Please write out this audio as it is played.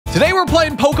Today we're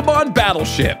playing Pokemon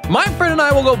Battleship. My friend and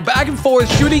I will go back and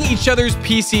forth shooting each other's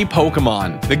PC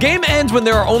Pokemon. The game ends when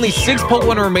there are only 6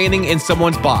 Pokemon remaining in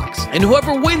someone's box, and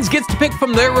whoever wins gets to pick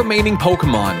from their remaining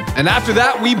Pokemon. And after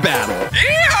that, we battle.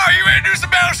 Yeah, you ready to do some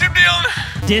Battleship,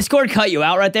 Dylan? Discord cut you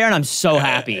out right there, and I'm so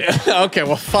happy. Okay,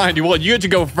 well, fine. Well, you get to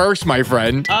go first, my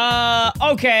friend.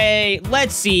 Okay,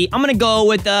 let's see. I'm gonna go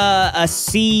with a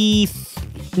C.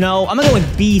 No, I'm gonna go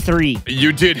with B3.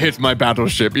 You did hit my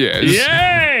Battleship, yes.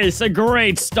 Yes, a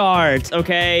great start.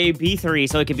 Okay, B3,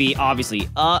 so it could be obviously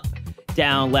up,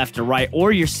 down, left, or right,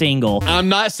 or you're single. I'm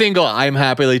not single. I'm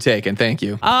happily taken. Thank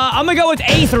you. I'm gonna go with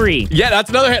A3. Yeah, that's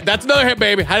another hit. That's another hit,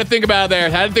 baby. Had to think about it there.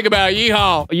 Had to think about it.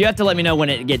 Yeehaw. You have to let me know when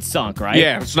it gets sunk, right?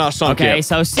 Yeah, it's not sunk Okay, yet.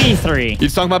 so C3. You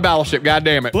sunk my Battleship. God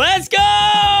damn it. Let's go!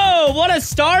 What a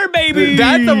start, baby!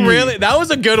 That was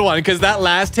a good one because that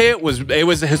last hit was a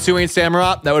Hisuian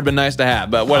Samurott. That would have been nice to have,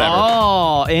 but whatever.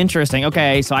 Oh, interesting.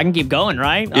 Okay, so I can keep going,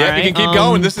 right? Yeah, All right. you can keep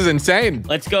going. This is insane.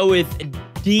 Let's go with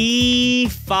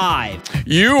D5.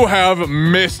 You have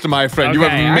missed, my friend. Okay, You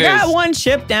have missed. I got one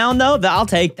chip down, though. I'll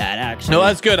take that, actually. No,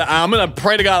 that's good. I'm going to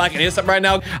pray to God I can hit something right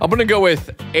now. I'm going to go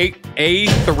with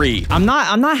A3. I'm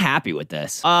not happy with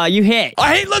this. You hit.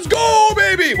 Let's go,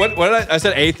 baby. What did I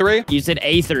said A3? You said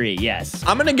A3, yes.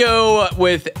 I'm going to go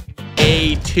with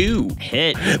A2.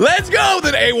 Hit. Let's go,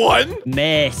 then A1.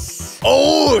 Miss.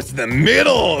 Oh, it's in the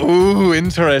middle. Ooh,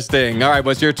 interesting. All right,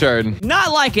 what's your turn?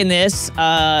 Not liking this.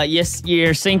 Yes,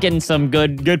 you're sinking some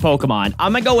good Pokemon.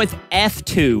 I'm gonna go with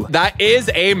F2. That is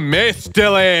a miss,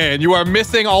 Dylan. You are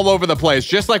missing all over the place,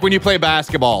 just like when you play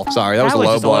basketball. Sorry, that was a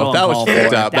low blow. That was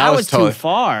fucked up. That was too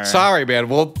far. Sorry, man.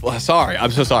 Well, sorry. I'm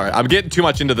so sorry. I'm getting too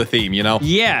much into the theme, you know?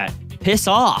 Yeah, piss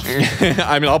off.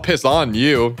 I mean, I'll piss on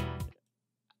you.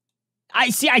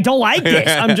 I don't like this.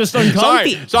 I'm just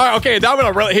uncomfy. Sorry. Okay, now I'm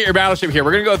gonna really hit your Battleship here.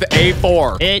 We're gonna go with the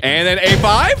A4. And then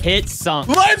A5. Hit sunk.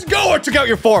 Let's go. I took out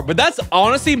your 4, but that's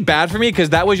honestly bad for me because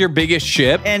that was your biggest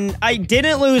ship. And I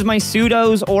didn't lose my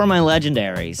pseudos or my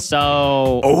legendaries,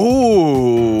 so...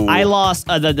 Oh. I lost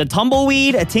the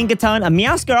Tumbleweed, a Tinkaton, a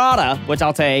Meowscarada, which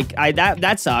I'll take.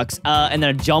 That sucks. And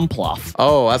then a Jumpluff.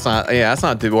 Oh, that's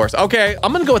not the worst. Okay,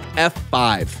 I'm gonna go with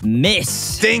F5.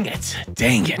 Miss. Dang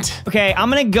it. Okay, I'm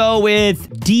gonna go with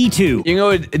D2. You can go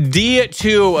with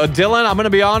D2. Dylan, I'm gonna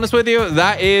be honest with you.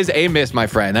 That is a miss, my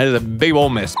friend. That is a big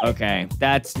old miss. Okay,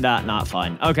 that's not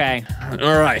fun. Okay.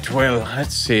 All right, well,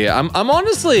 let's see. I'm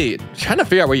honestly trying to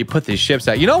figure out where you put these ships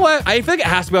at. You know what? I feel like it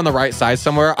has to be on the right side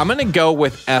somewhere. I'm gonna go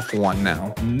with F1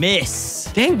 now. Miss.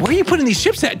 Dang, where are you putting these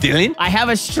ships at, Dylan? I have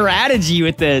a strategy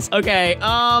with this. Okay,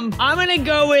 I'm gonna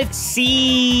go with C5,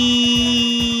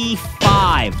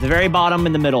 the very bottom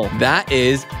in the middle. That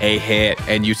is a hit,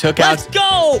 and you took out... Let's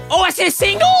go! Oh, I said a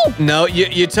single? No,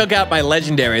 you took out my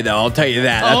legendary, though. I'll tell you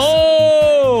that. That's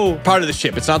part of the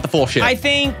ship. It's not the full ship. I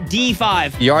think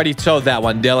D5. You already told that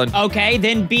one, Dylan. Okay,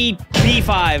 then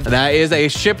B5. That is a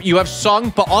ship you have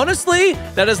sunk, but honestly,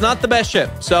 that is not the best ship.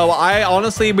 So I'm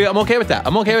okay with that.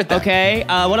 I'm okay with that. Okay,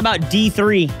 what about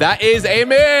D3? That is a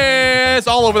miss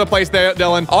all over the place there,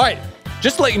 Dylan. All right,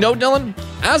 just to let you know, Dylan,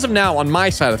 as of now, on my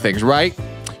side of things, right?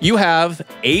 You have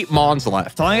 8 Mons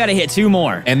left. So I gotta hit 2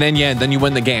 more. And then, yeah, then you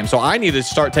win the game. So I need to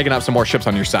start taking out some more ships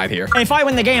on your side here. If I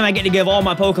win the game, I get to give all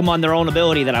my Pokemon their own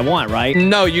ability that I want, right?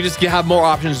 No, you just have more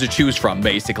options to choose from,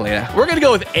 basically. We're gonna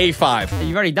go with A5.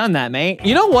 You've already done that, mate.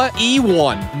 You know what?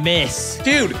 E1. Miss.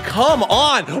 Dude, come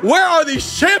on. Where are these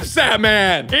ships at,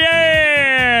 man?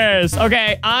 Yes.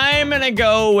 Okay, I'm gonna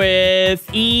go with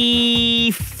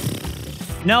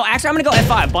No, actually, I'm gonna go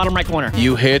F5, bottom right corner.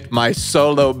 You hit my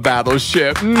solo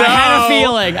Battleship. No. I had a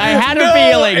feeling. I had a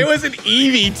feeling. It was an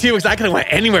EV too, because I could have went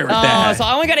anywhere with that. So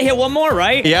I only gotta hit 1 more,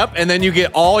 right? Yep, and then you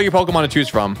get all your Pokemon to choose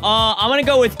from. I'm gonna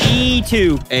go with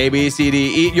E2. A, B, C, D,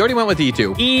 E. You already went with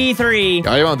E2. E3. You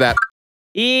already went with that.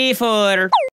 E4.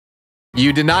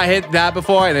 You did not hit that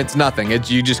before, and it's nothing.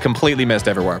 You just completely missed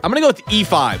everywhere. I'm gonna go with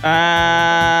E5.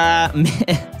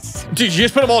 Miss. Dude, you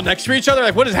just put them all next to each other?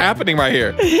 Like, what is happening right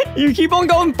here? You keep on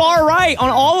going far right on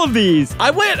all of these. I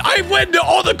went to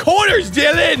all the corners,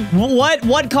 Dylan.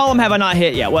 What column have I not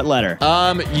hit yet? What letter?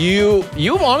 You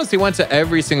honestly went to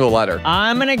every single letter.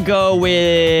 I'm gonna go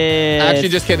with... Actually,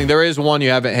 just kidding. There is one you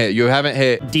haven't hit. You haven't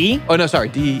hit... D? Oh, no, sorry.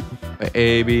 D,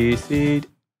 A, B, C, D.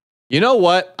 You know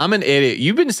what? I'm an idiot.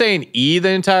 You've been saying E the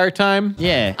entire time.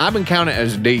 Yeah. I've been counting it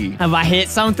as D. Have I hit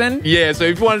something? Yeah, so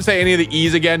if you want to say any of the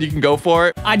E's again, you can go for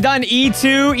it. I've done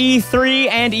E2, E3,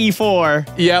 and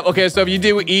E4. Yeah, okay, so if you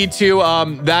do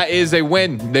E2, that is a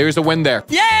win. There's a win there.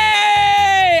 Yay!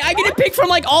 I get to pick from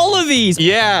like all of these.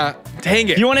 Yeah. Dang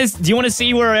it. Do you want to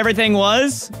see where everything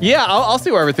was? Yeah, I'll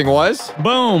see where everything was.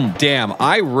 Boom. Damn,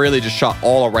 I really just shot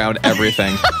all around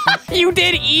everything. You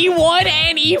did E1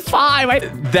 and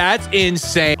E5. That's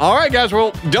insane. All right, guys.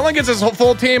 Well, Dylan gets his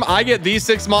full team. I get these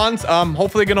 6 mons.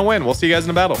 Hopefully gonna win. We'll see you guys in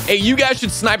the battle. Hey, you guys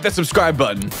should snipe that subscribe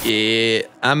button. Yeah,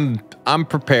 I'm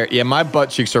prepared. Yeah, my butt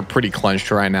cheeks are pretty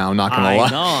clenched right now. I'm not gonna lie. I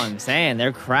know. I'm saying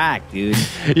they're cracked, dude.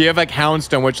 You have like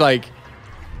Houndstone, which like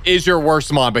is your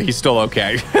worst mon, but he's still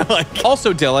okay. Like,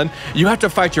 also, Dylan, you have to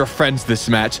fight your friends this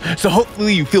match, so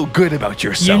hopefully you feel good about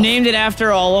yourself. You named it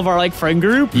after all of our like friend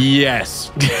group?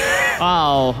 Yes.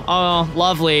 Oh,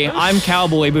 lovely. I'm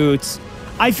Cowboy Boots.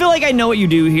 I feel like I know what you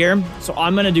do here, so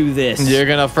I'm gonna do this. You're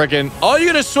gonna freaking... Oh, you're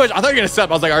gonna switch. I thought you were gonna step.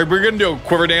 I was like, are we gonna do a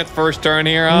quiver dance first turn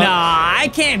here, huh? Nah, I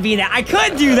can't be that. I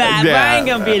could do that, but I ain't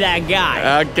gonna be that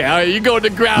guy. Okay, all right, you go to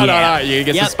the ground. Yeah. All right, you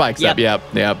get the spikes up. Yep.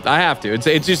 I have to.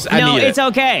 It's just, I need it. No, it's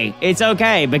okay. It's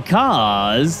okay,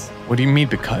 because... What do you mean,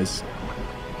 because?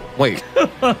 Wait.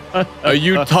 Are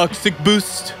you Toxic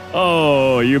Boost?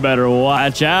 Oh, you better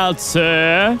watch out,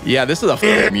 sir. Yeah, this is a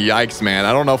yikes, man.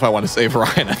 I don't know if I want to save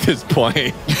Ryan at this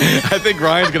point. I think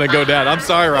Ryan's going to go down. I'm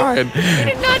sorry, Ryan. You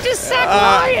did not just sack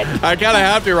Ryan. I kind of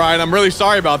have to, Ryan. I'm really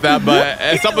sorry about that, but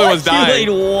something was dying.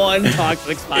 You laid one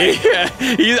toxic spike.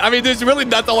 Yeah, I mean,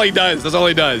 that's all he does. That's all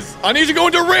he does. I need you to go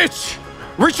into Rich.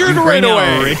 Richard right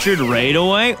away. Richard right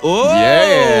away. Oh,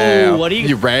 yeah. What are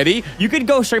you ready? You could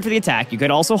go straight for the attack. You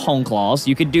could also home claws.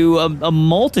 You could do a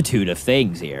multitude of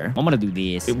things here. I'm gonna do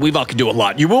this. We've all can do a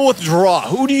lot. You will withdraw.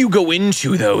 Who do you go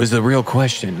into though? Is the real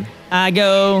question. I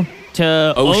go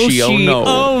to Oshi. Oh no.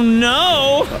 Oh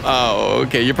no. Oh,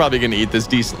 okay. You're probably gonna eat this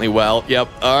decently well. Yep.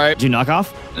 All right. Did you knock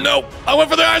off? No. I went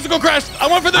for the icicle crest. I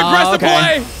went for the aggressive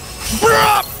play.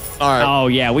 All right. Oh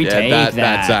yeah, we take that.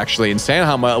 That's actually insane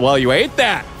how well you ate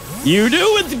that. You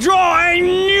do withdraw. I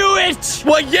knew it.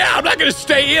 Well, yeah, I'm not gonna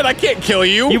stay in. I can't kill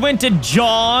you. You went to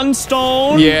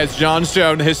Johnstone. Yeah, it's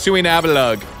Johnstone. Hisuin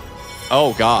Abalug.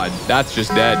 Oh God, that's just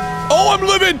dead. Oh, I'm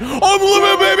living,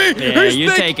 baby. Yeah,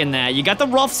 you're taking that. You got the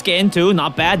rough skin too.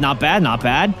 Not bad, not bad, not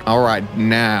bad. All right,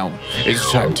 now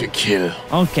it's time to kill.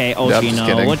 Okay,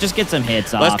 Oshino, we'll just get some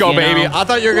hits off. Let's go, baby. Know? I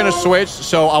thought you were gonna switch,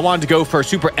 so I wanted to go for a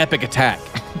super epic attack.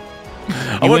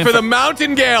 I went for the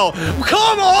Mountain Gale.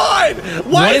 Come on!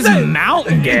 What is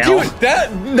Mountain Gale? Dude,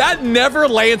 that never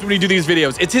lands when you do these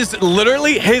videos. It's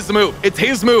literally his move. It's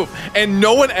his move, and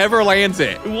no one ever lands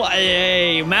it.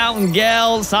 Hey, Mountain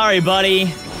Gale. Sorry,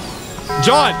 buddy.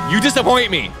 John, you disappoint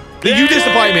me. You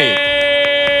disappoint me.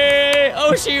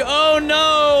 Oshi, oh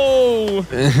no.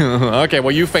 Okay,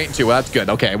 well, you faint too. That's good.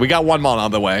 Okay, we got one mon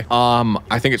on the way.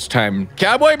 I think it's time.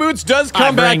 Cowboy Boots does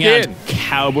come back in.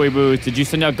 Cowboy Boots. Did you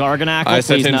send out Garganackle? I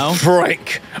sent in no?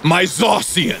 Frank, my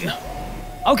Zossian.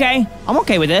 Okay, I'm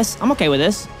okay with this. Okay,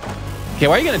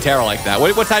 why are you gonna terror like that?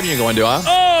 What type are you going to, huh?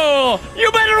 Oh,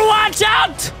 you better watch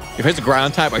out. If it's a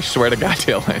ground type, I swear to God,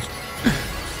 Dylan.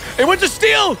 It went to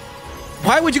steel.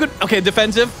 Why would you go? Okay,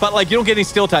 defensive, but like you don't get any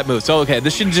steel type moves. So okay,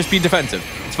 this should just be defensive.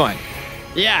 It's fine.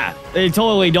 Yeah, they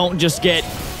totally don't just get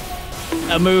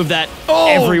a move that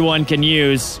everyone can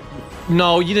use.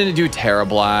 No, you didn't do Terra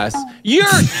Blast. You're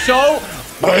so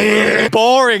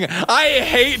boring. I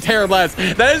hate Terra Blast.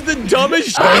 That is the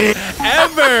dumbest shit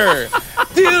ever.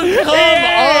 Dude, come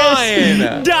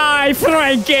on. Die,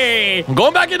 Frankie. I'm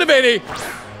going back into Vinny.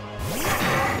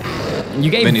 You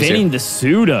gave Vinny the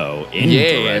pseudo.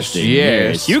 Interesting.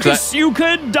 Yes. You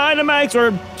could Dynamax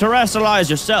or Terrestrialize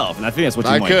yourself, and I think that's what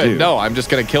you might do. No, I'm just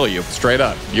gonna kill you straight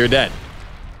up. You're dead.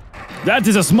 That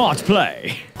is a smart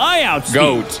play. I outspeed.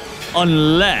 Goat.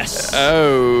 Unless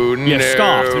you're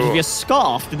scoffed. But if you're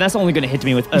scoffed, that's only going to hit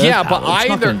me with Earth yeah, power. but either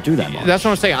not gonna do that much. That's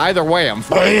what I'm saying. Either way, I'm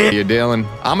you, Dylan.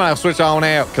 I'm gonna switch on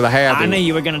out because I have to. I knew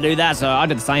you were going to do that, so I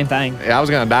did the same thing. Yeah, I was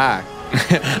gonna die.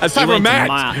 It's time for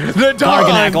Matt. The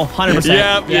Garganackle,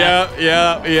 100%.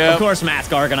 Yep. Of course, Matt's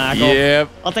Garganackle. Yep.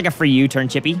 I'll take a free U-turn,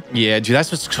 Chippy. Yeah, dude, that's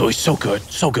what's so good.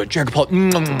 So good.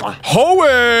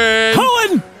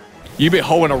 Hoeing! You be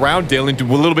hoeing around, Dylan, a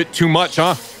little bit too much,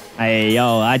 huh? Hey,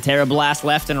 yo, I Terra Blast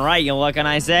left and right. What can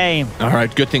I say? All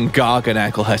right, good thing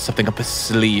Garganackle has something up his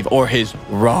sleeve, or his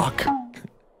rock.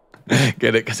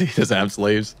 Get it? Because he doesn't have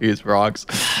sleeves. He has rocks.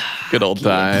 Good old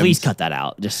times. Please cut that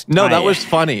out. That was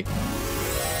funny.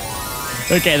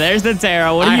 Okay, there's the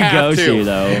Terra. What do you go to,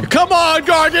 though? Come on,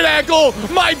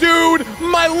 Garganackle! My dude!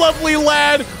 My lovely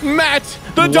lad, Matt,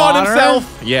 the Don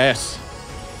himself! Yes.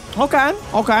 Okay.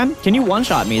 Can you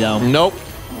one-shot me, though? Nope.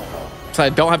 So I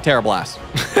don't have Terra Blast.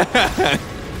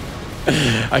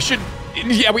 I should...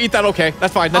 Yeah, we eat that okay.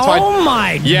 That's fine. Oh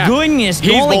my goodness.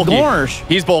 He's bulky. Gosh.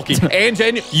 He's bulky. And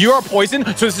Jen, you are poison,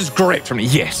 so this is great for me.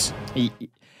 Yes.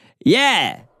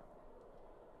 Yeah.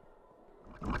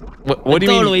 What do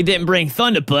you totally mean? didn't bring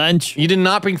Thunder Punch. You did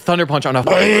not bring Thunder Punch on a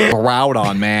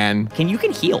Groudon, man. You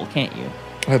can heal, can't you?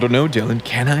 I don't know, Dylan.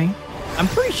 Can I? I'm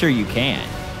pretty sure you can.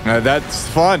 That's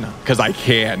fun, because I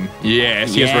can.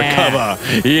 Yes, Yeah.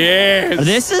 recover. Yes.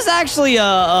 This is actually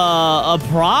a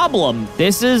problem.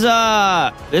 This is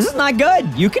not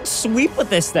good. You can sweep with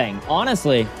this thing,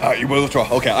 honestly. You will withdraw.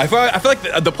 Okay, I feel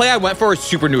like the play I went for is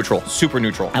super neutral. Super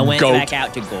neutral. I went Goat. back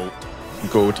out to Goat.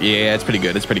 Goat. Yeah, it's pretty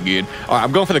good. It's pretty good. All right,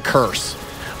 I'm going for the curse.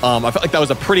 I felt like that was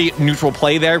a pretty neutral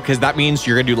play there because that means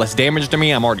you're gonna do less damage to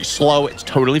me. I'm already slow. It's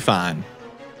totally fine.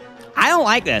 I don't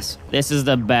like this. This is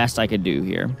the best I could do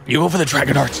here. You go for the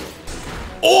Dragon Arts.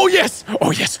 Oh, yes.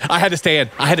 Oh, yes. I had to stand.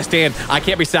 I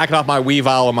can't be sacking off my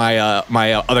Weavile or my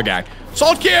my other guy.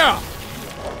 Salt gear.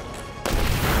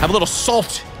 Have a little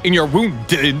salt in your wound,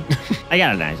 Dylan. I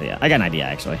got an idea,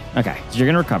 actually. Okay, so you're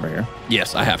going to recover here.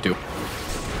 Yes, I have to.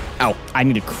 Ow. I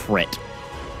need a crit.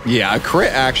 Yeah, a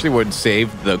crit actually would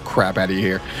save the crap out of you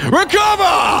here.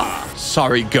 Recover!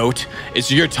 Sorry, Goat. It's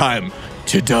your time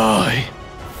to die.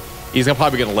 He's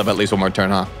probably going to live at least one more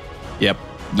turn, huh? Yep.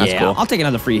 That's cool. I'll take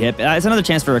another free hit. It's another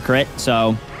chance for a crit,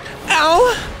 so...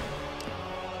 Ow!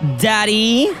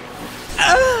 Daddy!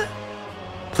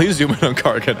 Please zoom in on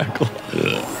Garganacl.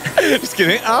 Just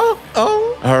kidding.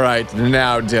 Oh. All right,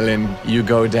 now, Dylan, you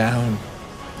go down.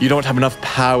 You don't have enough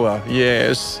power.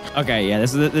 Yes. Okay, yeah,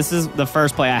 this is the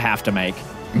first play I have to make.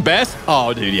 Best?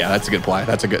 Oh, dude, yeah, that's a good play.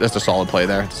 That's a solid play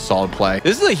there. It's a solid play.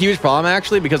 This is a huge problem,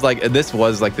 actually, because, like, this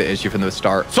was, like, the issue from the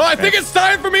start. So I think it's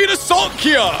time for me to salt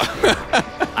cure.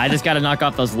 I just got to knock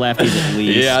off those lefties at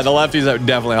least. Yeah, the lefties have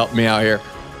definitely helped me out here.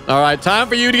 All right, time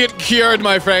for you to get cured,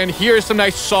 my friend. Here's some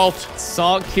nice salt.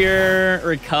 Salt cure,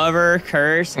 recover,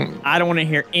 curse. I don't want to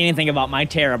hear anything about my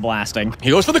Terra blasting. He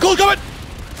goes for the cold comment.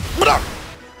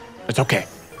 It's okay.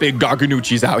 Big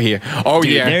Garganucci's out here. Oh,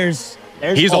 Dude, yeah. There's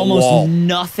He's a wall. almost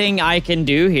nothing I can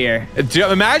do here.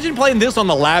 Imagine playing this on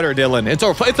the ladder, Dylan. It's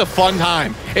a fun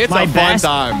time. It's a fun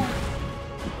time.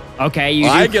 Okay, you do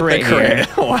I get the crit crit. here.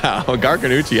 Wow,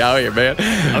 Garganucci out here, man.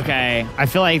 Okay, I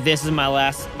feel like this is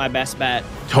my best bet.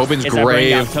 Tobin's Is I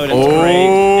bring out grave. Tobin's grave,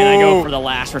 and I go for the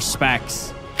last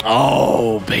respects.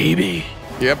 Oh, baby.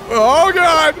 Yep. Oh,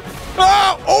 God.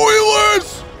 Oh, he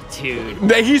lives.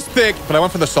 Dude. He's thick, but I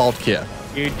went for the salt kit.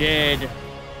 You did.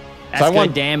 That's So I good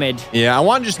want- damage. Yeah, I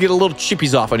want to just get a little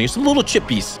chippies off on you. Some little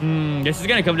chippies. This is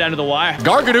going to come down to the wire.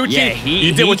 Garganucci, Yeah,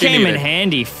 you did what you came in needed.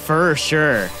 handy for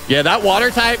sure. Yeah, that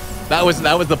water type, that was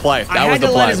the play. I had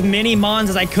to let as many mons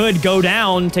as I could go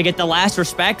down to get the last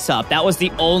respects up. That was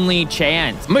the only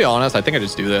chance. I'm gonna be honest, I think I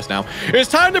just do this now. It's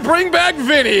time to bring back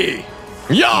Vinny. Go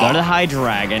to Yeah. the High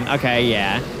Dragon. Okay,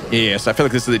 yeah. Yes, I feel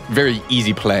like this is a very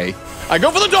easy play. I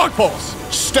go for the Dark Pulse.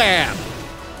 Stab.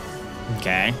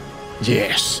 Okay.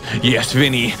 Yes,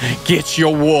 Vinny, get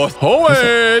your worth.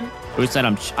 Owen. Who said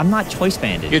I'm not choice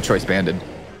banded? You're choice banded.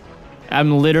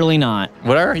 I'm literally not.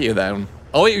 What are you then?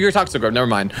 Oh wait, you're Toxicroak. Never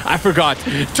mind. I forgot.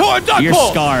 Torn Dark You're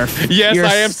Pulse. Scarf. Yes, You're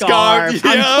I am Scarf.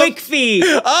 I'm Yep. Quick Feet.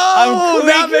 Oh, I'm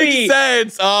that Quick makes Feet.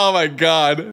 sense. Oh my God.